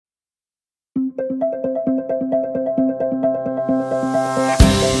Welcome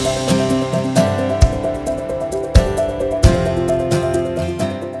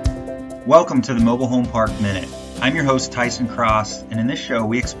to the Mobile Home Park Minute. I'm your host, Tyson Cross, and in this show,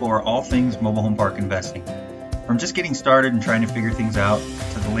 we explore all things mobile home park investing. From just getting started and trying to figure things out,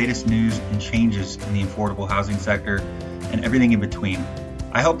 to the latest news and changes in the affordable housing sector, and everything in between.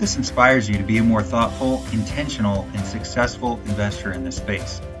 I hope this inspires you to be a more thoughtful, intentional, and successful investor in this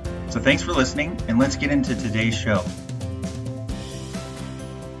space. So thanks for listening, and let's get into today's show.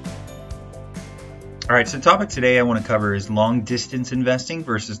 All right, so the topic today I want to cover is long distance investing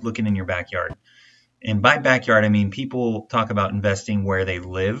versus looking in your backyard. And by backyard, I mean people talk about investing where they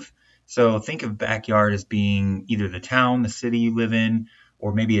live. So think of backyard as being either the town, the city you live in,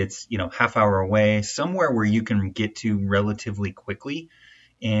 or maybe it's, half hour away, somewhere where you can get to relatively quickly.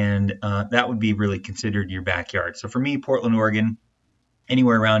 And that would be really considered your backyard. So for me, Portland, Oregon,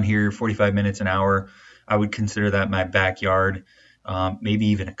 anywhere around here, 45 minutes, an hour, I would consider that my backyard. Maybe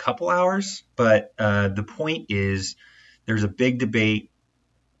even a couple hours. But the point is there's a big debate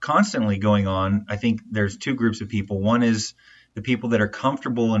constantly going on. I think there's two groups of people. One is the people that are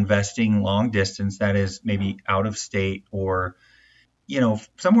comfortable investing long distance, that is maybe out of state or,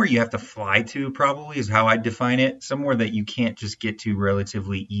 somewhere you have to fly to probably is how I define it. Somewhere that you can't just get to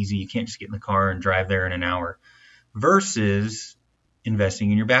relatively easy. You can't just get in the car and drive there in an hour versus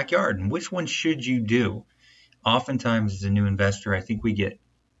investing in your backyard. And which one should you do? Oftentimes as a new investor, I think we get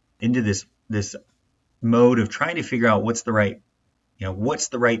into this mode of trying to figure out what's the right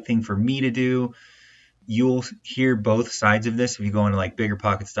thing for me to do. You'll hear both sides of this. If you go into like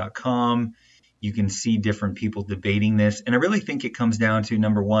biggerpockets.com, you can see different people debating this. And I really think it comes down to,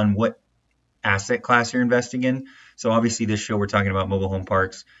 number one, what asset class you're investing in. So obviously this show, we're talking about mobile home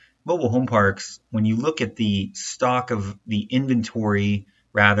parks. Mobile home parks, when you look at the stock of the inventory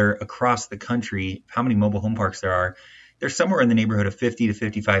rather across the country, how many mobile home parks there are, they're somewhere in the neighborhood of 50 to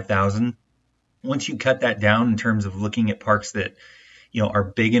 55,000. Once you cut that down in terms of looking at parks that, are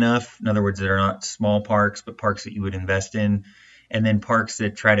big enough, in other words, that are not small parks, but parks that you would invest in, and then parks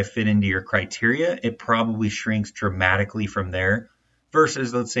that try to fit into your criteria, it probably shrinks dramatically from there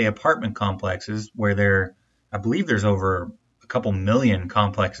versus, let's say, apartment complexes where I believe there's over a couple million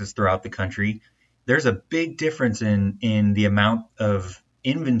complexes throughout the country. There's a big difference in the amount of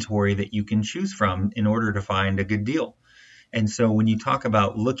inventory that you can choose from in order to find a good deal. And so when you talk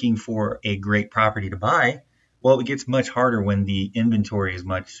about looking for a great property to buy, well, it gets much harder when the inventory is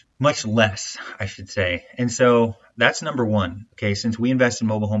much, much less, I should say. And so that's number one. Okay, since we invest in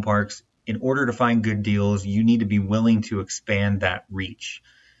mobile home parks, in order to find good deals, you need to be willing to expand that reach.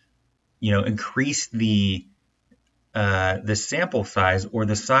 Increase the sample size or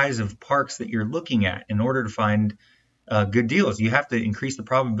the size of parks that you're looking at in order to find good deals. You have to increase the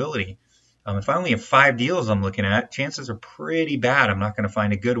probability. If I only have 5 deals I'm looking at, chances are pretty bad I'm not going to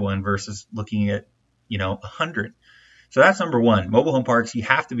find a good one versus looking at, 100. So that's number one. Mobile home parks, you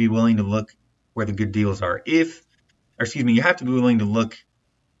have to be willing to look where the good deals are. You have to be willing to look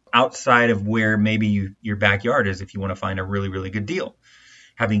outside of where maybe your backyard is if you want to find a really, really good deal.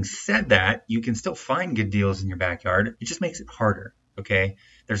 Having said that, you can still find good deals in your backyard. It just makes it harder, okay?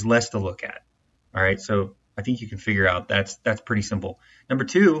 There's less to look at, all right? So I think you can figure out that's pretty simple. Number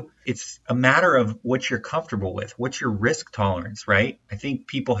two, it's a matter of what you're comfortable with. What's your risk tolerance, right? I think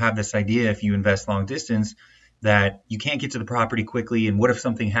people have this idea if you invest long distance that you can't get to the property quickly, and what if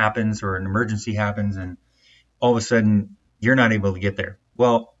something happens or an emergency happens and all of a sudden you're not able to get there?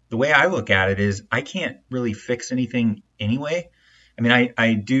 Well, the way I look at it is I can't really fix anything anyway. I mean,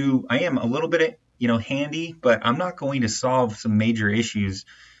 I am a little bit, handy, but I'm not going to solve some major issues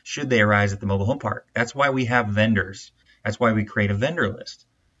should they arise at the mobile home park. That's why we have vendors. That's why we create a vendor list.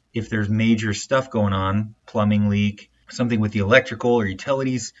 If there's major stuff going on, plumbing leak, something with the electrical or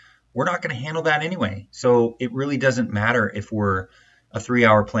utilities, we're not going to handle that anyway. So it really doesn't matter if we're a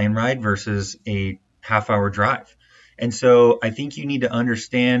 3-hour plane ride versus a half-hour drive. And so I think you need to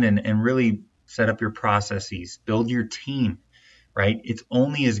understand and really set up your processes, build your team, right? It's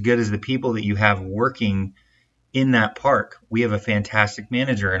only as good as the people that you have working in that park. We have a fantastic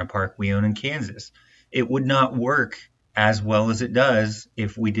manager in a park we own in Kansas. It would not work as well as it does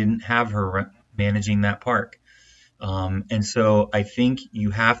if we didn't have her managing that park. And so I think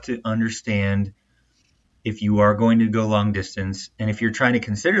you have to understand if you are going to go long distance, and if you're trying to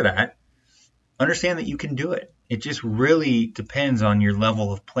consider that, understand that you can do it. It just really depends on your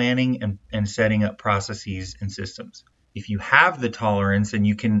level of planning and setting up processes and systems. If you have the tolerance and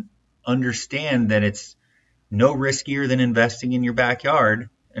you can understand that it's no riskier than investing in your backyard,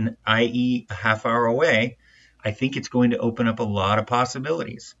 and i.e. a half hour away, I think it's going to open up a lot of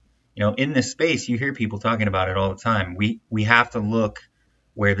possibilities. In this space, you hear people talking about it all the time. We have to look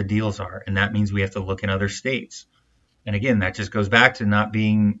where the deals are, and that means we have to look in other states. And again, that just goes back to not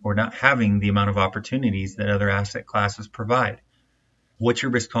having the amount of opportunities that other asset classes provide. What's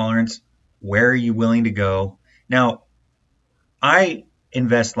your risk tolerance? Where are you willing to go? Now, I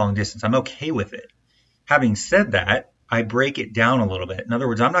invest long distance. I'm okay with it. Having said that, I break it down a little bit. In other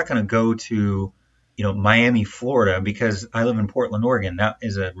words, I'm not going to go to, Miami, Florida, because I live in Portland, Oregon. That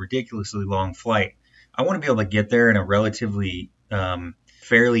is a ridiculously long flight. I want to be able to get there in a relatively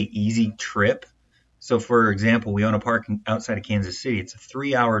fairly easy trip. So, for example, we own a park outside of Kansas City. It's a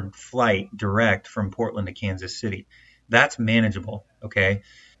 3-hour flight direct from Portland to Kansas City. That's manageable, okay?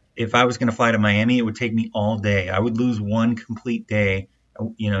 If I was going to fly to Miami, it would take me all day. I would lose one complete day,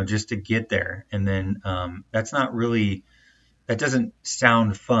 just to get there. And then that doesn't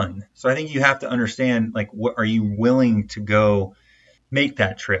sound fun. So I think you have to understand, what are you willing to go make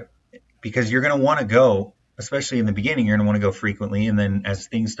that trip? Because you're going to want to go, especially in the beginning, you're going to want to go frequently. And then as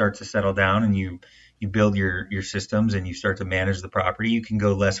things start to settle down and you build your systems and you start to manage the property, you can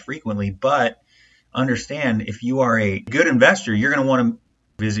go less frequently. But understand, if you are a good investor, you're going to want to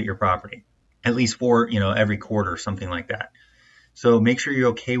visit your property at least for, every quarter or something like that. So make sure you're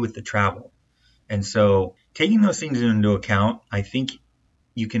okay with the travel. And so taking those things into account, I think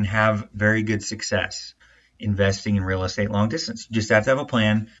you can have very good success investing in real estate long distance. You just have to have a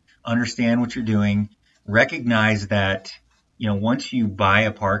plan, understand what you're doing, recognize that, once you buy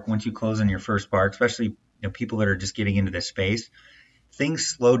a park, once you close on your first park, especially people that are just getting into this space, things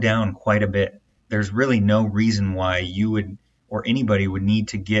slow down quite a bit. There's really no reason why you would or anybody would need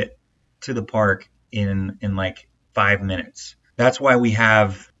to get to the park in 5 minutes. That's why we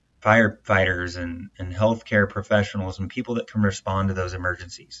have firefighters and healthcare professionals and people that can respond to those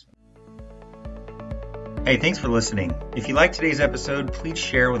emergencies. Hey, thanks for listening. If you liked today's episode, please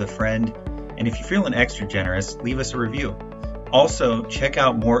share with a friend. And if you're feeling extra generous, leave us a review. Also, check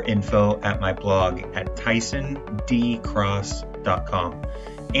out more info at my blog at tysondcross.com.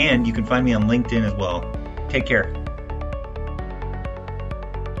 And you can find me on LinkedIn as well. Take care.